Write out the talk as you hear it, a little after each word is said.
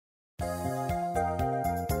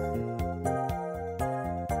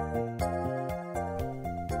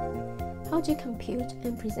How to compute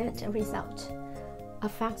and present a result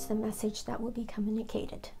affects the message that will be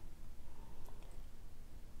communicated.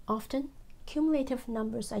 Often, cumulative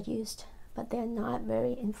numbers are used, but they are not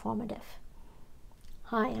very informative.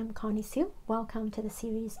 Hi, I'm Connie Siu. Welcome to the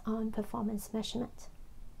series on performance measurement.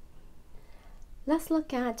 Let's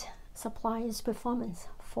look at supplier's performance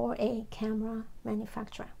for a camera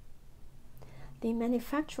manufacturer. The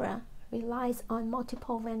manufacturer relies on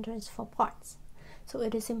multiple vendors for parts, so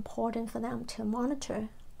it is important for them to monitor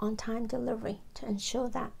on-time delivery to ensure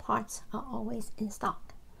that parts are always in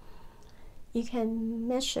stock. You can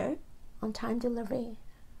measure on-time delivery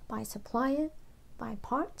by supplier, by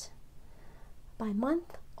part, by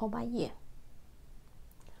month, or by year.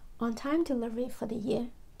 On-time delivery for the year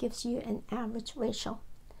gives you an average ratio.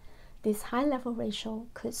 This high-level ratio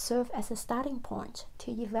could serve as a starting point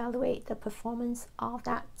to evaluate the performance of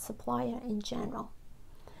that supplier in general.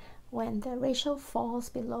 When the ratio falls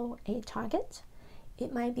below a target,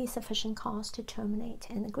 it might be sufficient cause to terminate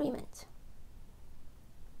an agreement.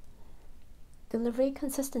 Delivery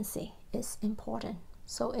consistency is important,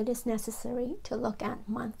 so it is necessary to look at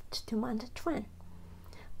month-to-month trend.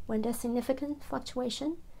 When there's significant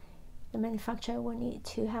fluctuation, the manufacturer will need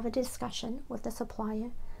to have a discussion with the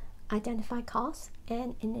supplier, identify costs,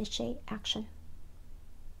 and initiate action.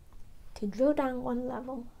 To drill down one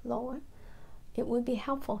level lower, it would be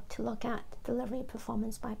helpful to look at delivery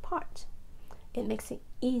performance by part. It makes it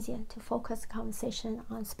easier to focus the conversation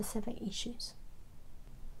on specific issues.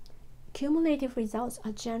 Cumulative results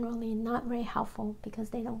are generally not very helpful because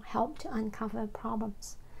they don't help to uncover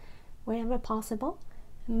problems. Wherever possible,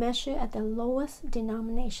 measure at the lowest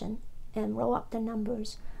denomination and roll up the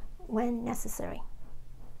numbers when necessary.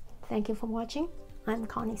 Thank you for watching. I'm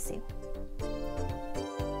Connie Siu.